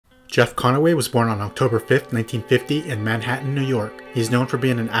Jeff Conaway was born on October 5, 1950 in Manhattan, New York. He is known for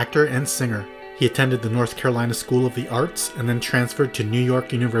being an actor and singer. He attended the North Carolina School of the Arts and then transferred to New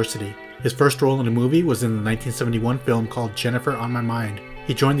York University. His first role in a movie was in the 1971 film called Jennifer on My Mind.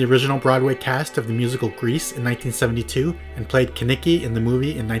 He joined the original Broadway cast of the musical Grease in 1972 and played Kenickie in the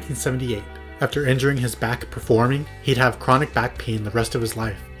movie in 1978. After injuring his back performing, he'd have chronic back pain the rest of his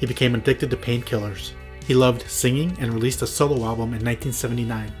life. He became addicted to painkillers. He loved singing and released a solo album in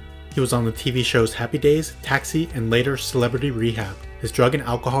 1979. He was on the TV shows Happy Days, Taxi, and later Celebrity Rehab. His drug and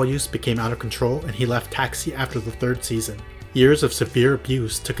alcohol use became out of control and he left Taxi after the third season. Years of severe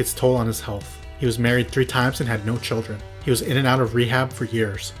abuse took its toll on his health. He was married 3 times and had no children. He was in and out of rehab for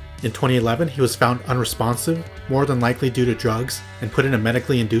years. In 2011, he was found unresponsive, more than likely due to drugs, and put in a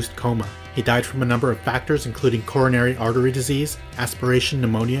medically induced coma. He died from a number of factors including coronary artery disease, aspiration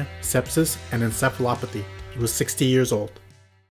pneumonia, sepsis, and encephalopathy. He was 60 years old.